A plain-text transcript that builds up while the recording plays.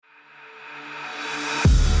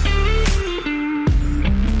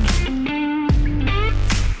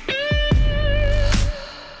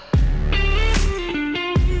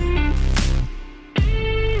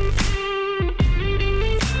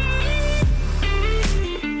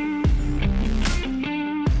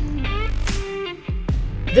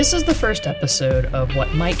This is the first episode of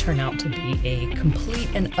what might turn out to be a complete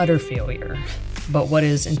and utter failure, but what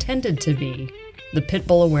is intended to be the Pit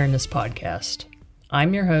Bull Awareness Podcast.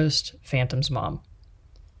 I'm your host, Phantom's mom.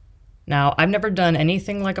 Now, I've never done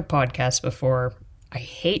anything like a podcast before. I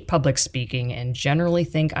hate public speaking and generally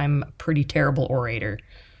think I'm a pretty terrible orator,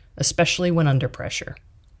 especially when under pressure.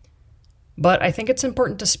 But I think it's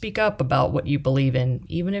important to speak up about what you believe in,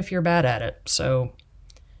 even if you're bad at it. So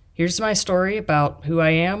here's my story about who I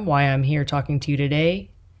am, why I'm here talking to you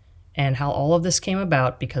today, and how all of this came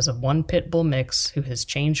about because of one pit bull mix who has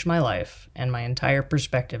changed my life and my entire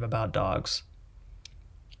perspective about dogs.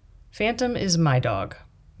 Phantom is my dog,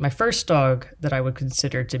 my first dog that I would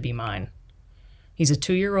consider to be mine. He's a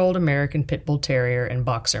 2-year-old American Pit Bull Terrier and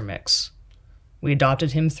Boxer mix. We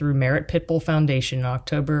adopted him through Merit Pit Bull Foundation in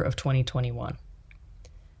October of 2021.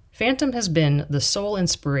 Phantom has been the sole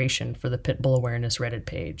inspiration for the Pit Bull Awareness Reddit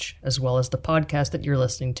page, as well as the podcast that you're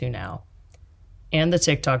listening to now, and the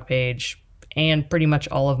TikTok page, and pretty much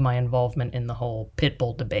all of my involvement in the whole Pit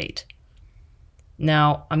Bull debate.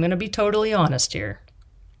 Now, I'm going to be totally honest here.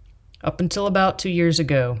 Up until about 2 years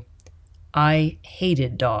ago, I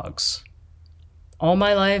hated dogs. All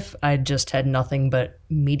my life, I'd just had nothing but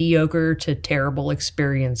mediocre to terrible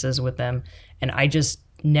experiences with them, and I just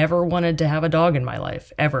never wanted to have a dog in my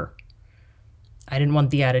life, ever. I didn't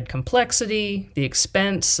want the added complexity, the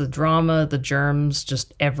expense, the drama, the germs,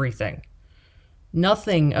 just everything.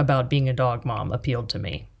 Nothing about being a dog mom appealed to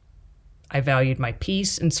me. I valued my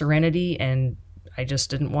peace and serenity, and I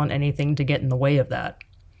just didn't want anything to get in the way of that.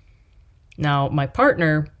 Now, my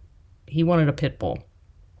partner, he wanted a pit bull,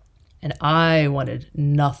 and I wanted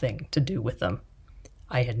nothing to do with them.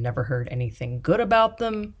 I had never heard anything good about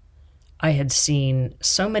them. I had seen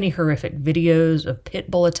so many horrific videos of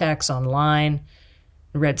pit bull attacks online,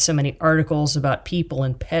 read so many articles about people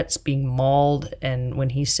and pets being mauled, and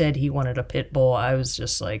when he said he wanted a pit bull, I was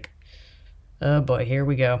just like, oh boy, here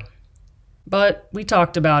we go. But we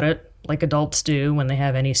talked about it, like adults do when they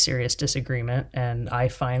have any serious disagreement, and I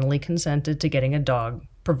finally consented to getting a dog,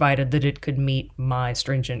 provided that it could meet my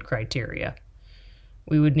stringent criteria.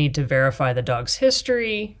 We would need to verify the dog's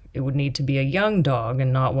history. It would need to be a young dog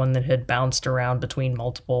and not one that had bounced around between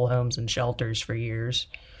multiple homes and shelters for years.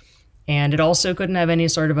 And it also couldn't have any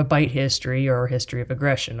sort of a bite history or history of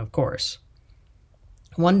aggression, of course.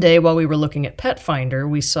 One day while we were looking at Pet Finder,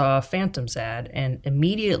 we saw Phantom's ad, and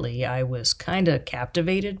immediately I was kind of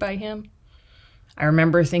captivated by him. I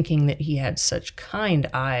remember thinking that he had such kind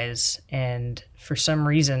eyes, and for some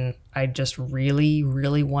reason, I just really,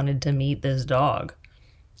 really wanted to meet this dog.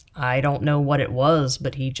 I don't know what it was,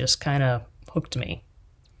 but he just kind of hooked me.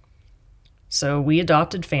 So we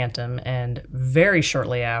adopted Phantom, and very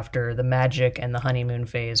shortly after, the magic and the honeymoon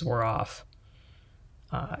phase were off.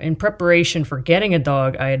 In preparation for getting a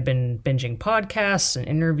dog, I had been binging podcasts and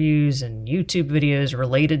interviews and YouTube videos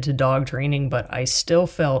related to dog training, but I still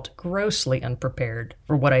felt grossly unprepared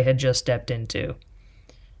for what I had just stepped into.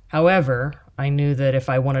 However, I knew that if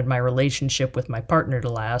I wanted my relationship with my partner to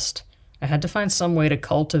last, I had to find some way to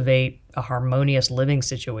cultivate a harmonious living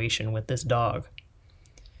situation with this dog.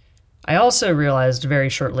 I also realized very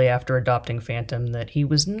shortly after adopting Phantom that he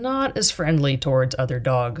was not as friendly towards other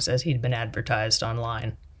dogs as he'd been advertised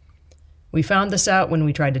online. We found this out when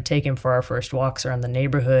we tried to take him for our first walks around the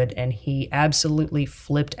neighborhood, and he absolutely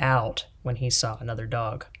flipped out when he saw another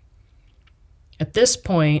dog. At this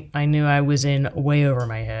point, I knew I was in way over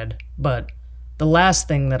my head, but the last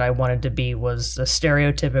thing that I wanted to be was a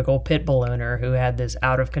stereotypical pit bull owner who had this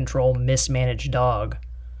out-of-control, mismanaged dog.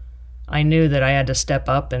 I knew that I had to step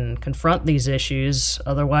up and confront these issues,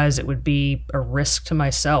 otherwise it would be a risk to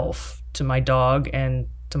myself, to my dog, and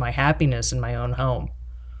to my happiness in my own home.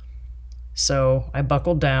 So I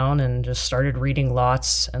buckled down and just started reading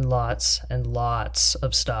lots and lots and lots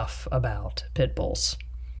of stuff about pit bulls.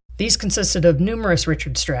 These consisted of numerous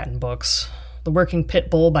Richard Stratton books: The Working Pit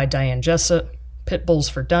Bull by Diane Jessup, Pit Bulls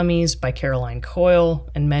for Dummies by Caroline Coyle,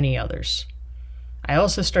 and many others. I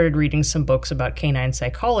also started reading some books about canine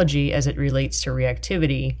psychology as it relates to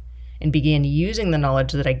reactivity, and began using the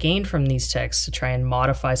knowledge that I gained from these texts to try and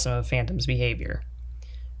modify some of Phantom's behavior.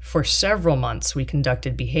 For several months, we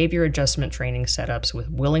conducted behavior adjustment training setups with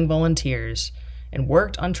willing volunteers and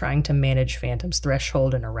worked on trying to manage Phantom's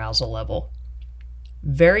threshold and arousal level.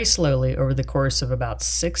 Very slowly, over the course of about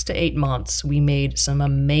 6 to 8 months, we made some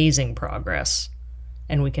amazing progress,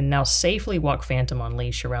 and we can now safely walk Phantom on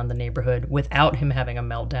leash around the neighborhood without him having a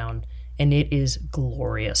meltdown, and it is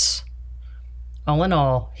glorious. All in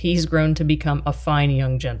all, he's grown to become a fine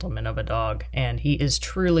young gentleman of a dog, and he is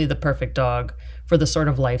truly the perfect dog for the sort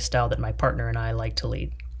of lifestyle that my partner and I like to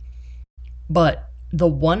lead. But The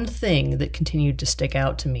one thing that continued to stick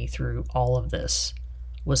out to me through all of this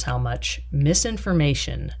was how much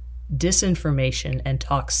misinformation, disinformation, and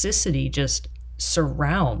toxicity just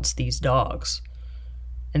surrounds these dogs.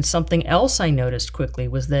 And something else I noticed quickly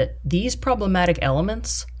was that these problematic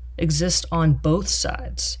elements exist on both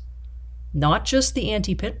sides. Not just the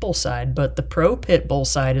anti-pit bull side, but the pro-pit bull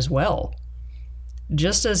side as well.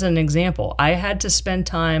 Just as an example, I had to spend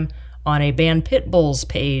time on a Ban Pit Bulls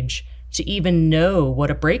page to even know what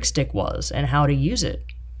a brake stick was and how to use it.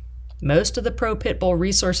 Most of the pro-pit bull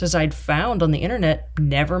resources I'd found on the internet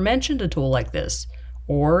never mentioned a tool like this,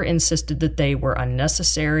 or insisted that they were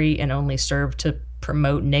unnecessary and only served to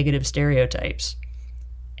promote negative stereotypes.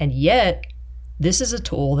 And yet, this is a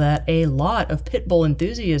tool that a lot of pit bull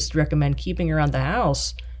enthusiasts recommend keeping around the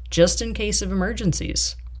house just in case of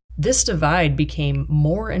emergencies. This divide became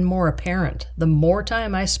more and more apparent the more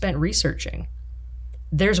time I spent researching.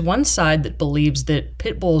 There's one side that believes that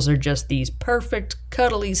pit bulls are just these perfect,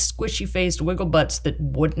 cuddly, squishy-faced wiggle butts that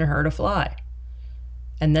wouldn't hurt a fly.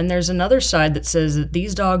 And then there's another side that says that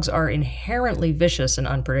these dogs are inherently vicious and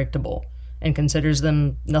unpredictable, and considers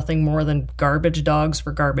them nothing more than garbage dogs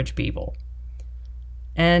for garbage people.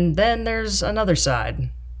 And then there's another side,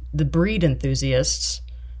 the breed enthusiasts,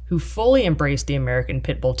 who fully embrace the American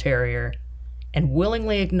Pit Bull Terrier and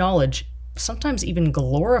willingly acknowledge, sometimes even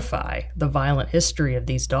glorify, the violent history of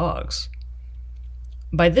these dogs.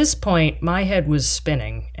 By this point, my head was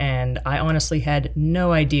spinning, and I honestly had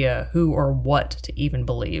no idea who or what to even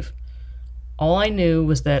believe. All I knew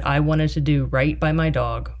was that I wanted to do right by my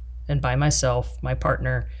dog, and by myself, my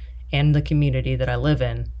partner, and the community that I live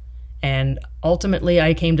in. And ultimately,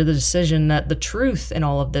 I came to the decision that the truth in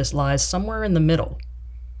all of this lies somewhere in the middle.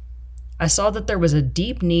 I saw that there was a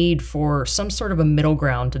deep need for some sort of a middle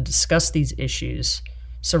ground to discuss these issues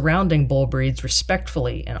surrounding bull breeds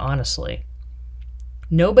respectfully and honestly.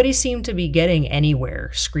 Nobody seemed to be getting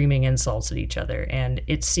anywhere screaming insults at each other, and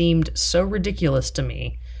it seemed so ridiculous to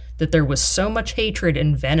me that there was so much hatred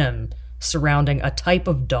and venom surrounding a type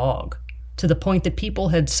of dog, to the point that people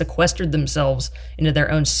had sequestered themselves into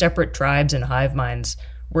their own separate tribes and hive minds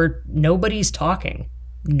where nobody's talking,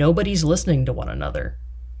 nobody's listening to one another.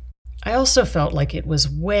 I also felt like it was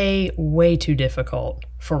way, way too difficult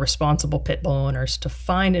for responsible pit bull owners to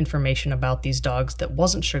find information about these dogs that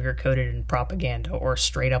wasn't sugar-coated in propaganda or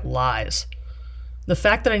straight-up lies. The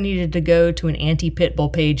fact that I needed to go to an anti-pit bull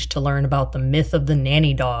page to learn about the myth of the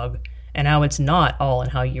nanny dog and how it's not all in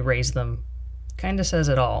how you raise them kinda says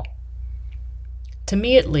it all. To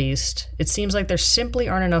me at least, it seems like there simply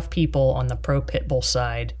aren't enough people on the pro-pit bull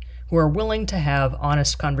side who are willing to have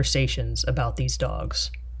honest conversations about these dogs.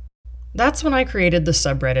 That's when I created the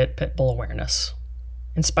subreddit Pit Bull Awareness,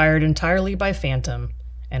 inspired entirely by Phantom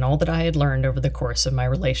and all that I had learned over the course of my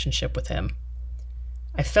relationship with him.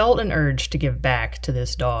 I felt an urge to give back to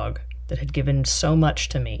this dog that had given so much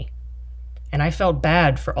to me, and I felt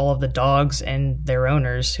bad for all of the dogs and their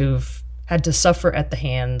owners who've had to suffer at the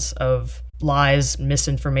hands of lies,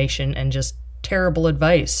 misinformation, and just terrible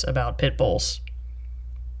advice about pit bulls.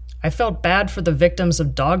 I felt bad for the victims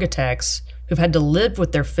of dog attacks who've had to live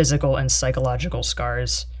with their physical and psychological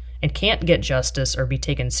scars and can't get justice or be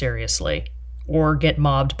taken seriously, or get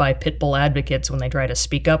mobbed by pit bull advocates when they try to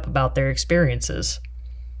speak up about their experiences.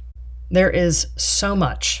 There is so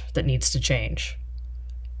much that needs to change,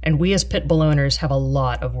 and we as pit bull owners have a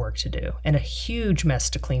lot of work to do and a huge mess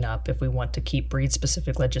to clean up if we want to keep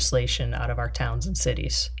breed-specific legislation out of our towns and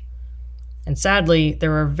cities. And sadly,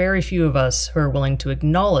 there are very few of us who are willing to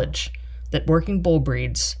acknowledge that working bull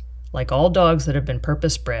breeds, like all dogs that have been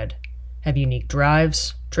purpose-bred, have unique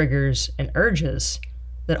drives, triggers, and urges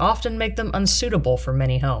that often make them unsuitable for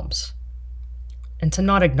many homes. And to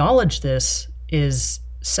not acknowledge this is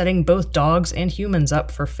setting both dogs and humans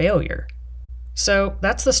up for failure. So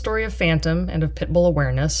that's the story of Phantom and of Pit Bull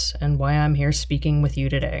Awareness, and why I'm here speaking with you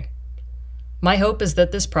today. My hope is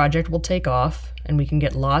that this project will take off, and we can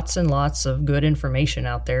get lots and lots of good information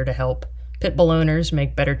out there to help pit bull owners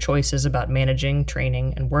make better choices about managing,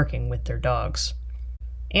 training, and working with their dogs.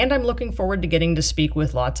 And I'm looking forward to getting to speak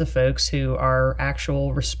with lots of folks who are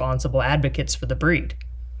actual responsible advocates for the breed.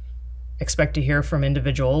 Expect to hear from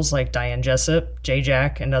individuals like Diane Jessup,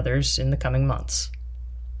 J-Jack, and others in the coming months.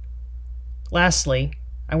 Lastly,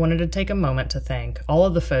 I wanted to take a moment to thank all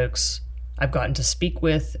of the folks I've gotten to speak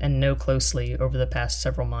with and know closely over the past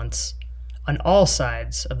several months on all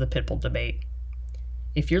sides of the pit bull debate.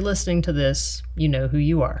 If you're listening to this, you know who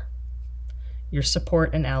you are. Your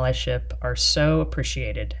support and allyship are so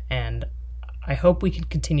appreciated, and I hope we can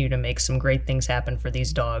continue to make some great things happen for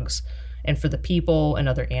these dogs and for the people and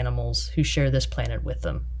other animals who share this planet with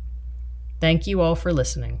them. Thank you all for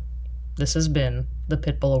listening. This has been the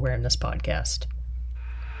Pit Bull Awareness Podcast.